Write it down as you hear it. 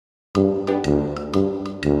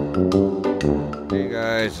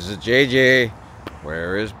guys, this is JJ.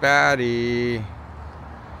 Where is Batty?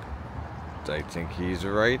 I think he's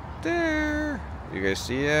right there. You guys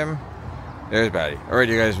see him? There's Batty. Alright,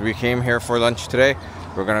 you guys, we came here for lunch today.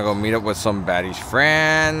 We're gonna go meet up with some Batty's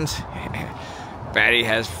friends. Batty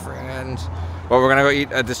has friends. But we're gonna go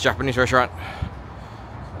eat at this Japanese restaurant.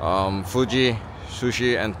 Fuji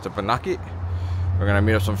Sushi and Teppenyaki. We're gonna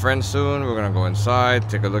meet up some friends soon. We're gonna go inside,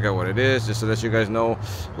 take a look at what it is, just to let you guys know.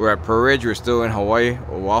 We're at Pearl Ridge. We're still in Hawaii,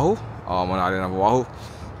 Oahu, on the island of Oahu.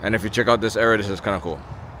 And if you check out this area, this is kind of cool.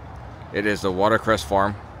 It is the watercress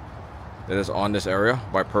farm that is on this area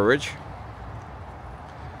by Pearl Ridge.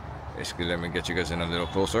 Basically, let me get you guys in a little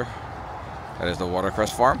closer. That is the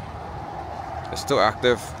watercress farm. It's still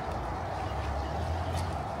active.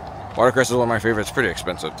 Watercress is one of my favorites. It's pretty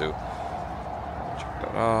expensive too. Check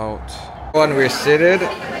that out. When we're seated,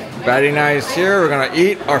 Batty and I is here. We're gonna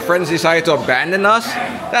eat. Our friends decided to abandon us.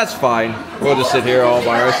 That's fine. We'll just sit here all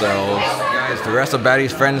by ourselves. Guys, the rest of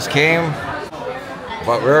Batty's friends came,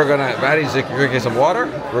 but Batty's drinking some water.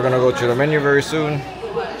 We're gonna go to the menu very soon.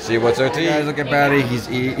 See what's there to eat. Guys, look at Batty.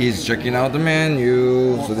 He's checking out the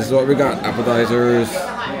menu. So this is what we got: appetizers.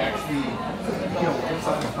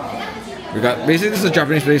 We got basically this is a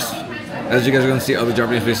Japanese place. As you guys are gonna see, other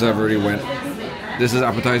Japanese places I've already went. This is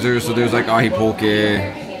appetizers, so there's like ahi poke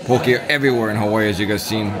everywhere in Hawaii, as you guys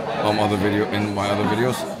seen in my other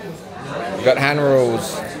videos. We got hand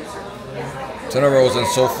rolls, tuna rolls, and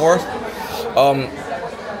so forth.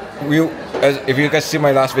 If you guys see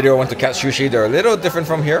my last video, I went to Cat Sushi. They're a little different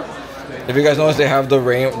from here. If you guys notice, they have the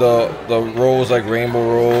rolls like rainbow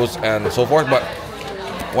rolls and so forth. But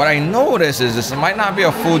what I noticed is this might not be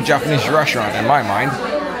a full Japanese restaurant in my mind.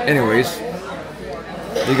 Anyways,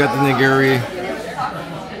 they got the nigiri.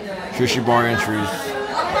 Sushi bar entries.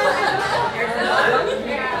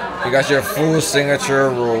 You got your full signature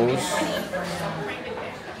rolls.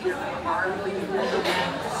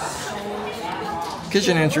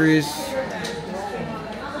 Kitchen entries.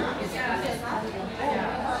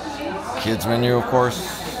 Kids menu, of course.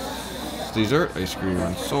 Dessert, ice cream,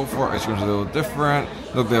 and so forth. Ice cream's a little different.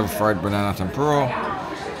 Look, they have fried banana tempura.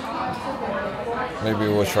 Maybe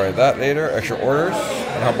we'll try that later. Extra orders.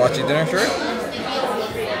 And hibachi dinner tray.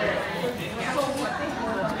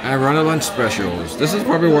 And run a lunch specials. This is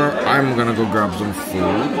probably where I'm gonna go grab some food.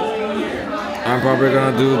 I'm probably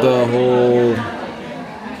gonna do the whole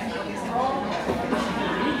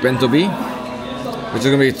bento B, which is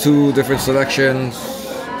gonna be 2 different selections.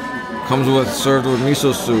 Comes served with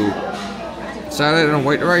miso soup, salad, and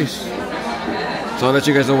white rice. So I'll let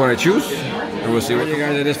you guys know what I choose, and we'll see what you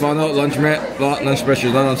guys. I just found out lunch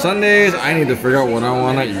specials not on Sundays. I need to figure out what I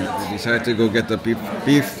wanna eat. I decided to go get the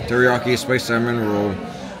beef teriyaki spiced salmon roll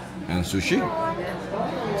and sushi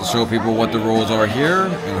to show people what the rolls are here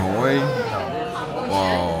in Hawaii.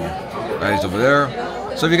 Wow, Batty's over there.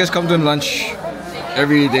 So if you guys come to lunch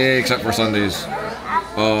every day except for Sundays,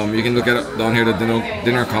 you can look at it down here, the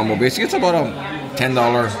dinner combo. Basically, it's about a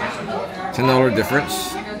 $10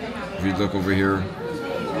 difference. If you look over here,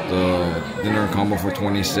 the dinner combo for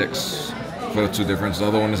 26 for the 2 difference. The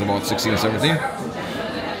other one is about 16 or 17.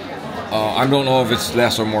 I don't know if it's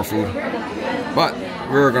less or more food, but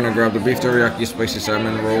we're gonna grab the beef teriyaki spicy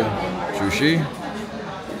salmon roll sushi.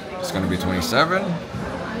 It's gonna be 27.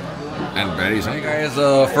 And Batty's. Hey guys,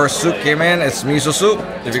 first soup came in. It's miso soup.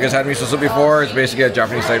 If you guys had miso soup before, it's basically a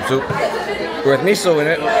Japanese type soup with miso in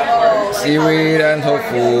it, seaweed and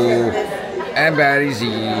tofu. And Batty's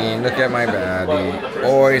eating. Look at my Batty.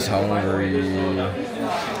 Always hungry.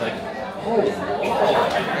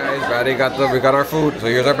 Guys, Batty we got our food. So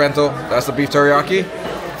here's our bento. That's the beef teriyaki.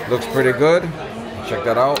 Looks pretty good. Check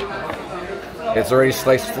that out. It's already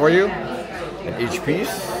sliced for you in each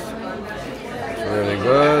piece. It's really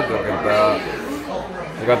good. Look at that.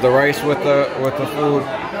 We got the rice with the food.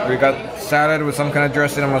 We got salad with some kind of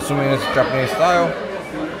dressing. I'm assuming it's Japanese style.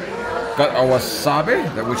 Got our wasabi,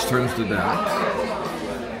 which turns to that.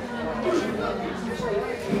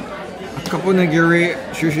 A couple nigiri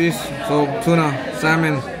sushis. So tuna,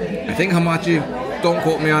 salmon, I think hamachi. Don't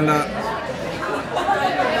quote me on that.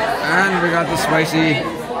 And we got the spicy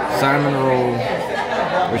salmon roll,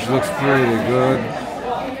 which looks pretty good. You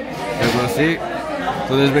guys want to see?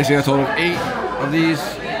 So there's basically a total of 8 of these.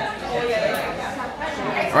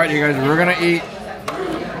 Alright, you guys, we're gonna eat.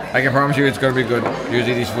 I can promise you it's gonna be good.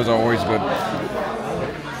 Usually these foods are always good.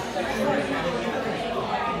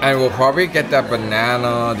 And we'll probably get that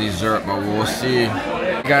banana dessert, but we'll see.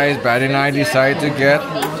 Guys, Batty and I decided to get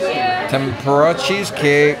tempura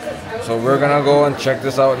cheesecake. So we're gonna go and check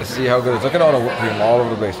this out and see how good it is. Look at all the whipped cream all over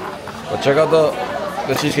the place. But check out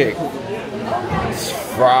the cheesecake. It's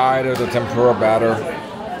fried with the tempura batter.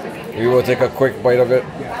 We will take a quick bite of it.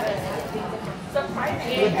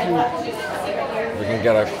 We can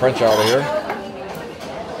get a crunch out of here.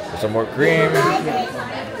 Some more cream.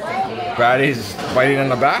 Patty's biting in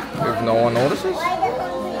the back if no one notices.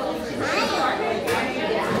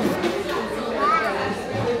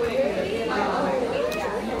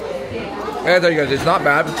 I gotta tell you guys, it's not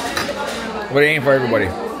bad, but it ain't for everybody.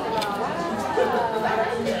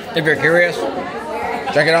 If you're curious,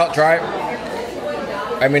 check it out, try it.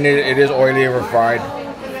 I mean, it is oily and fried.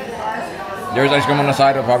 There's ice cream on the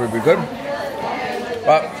side, it'll probably be good.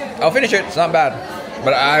 But I'll finish it, it's not bad.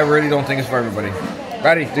 But I really don't think it's for everybody.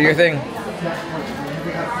 Patty, do your thing.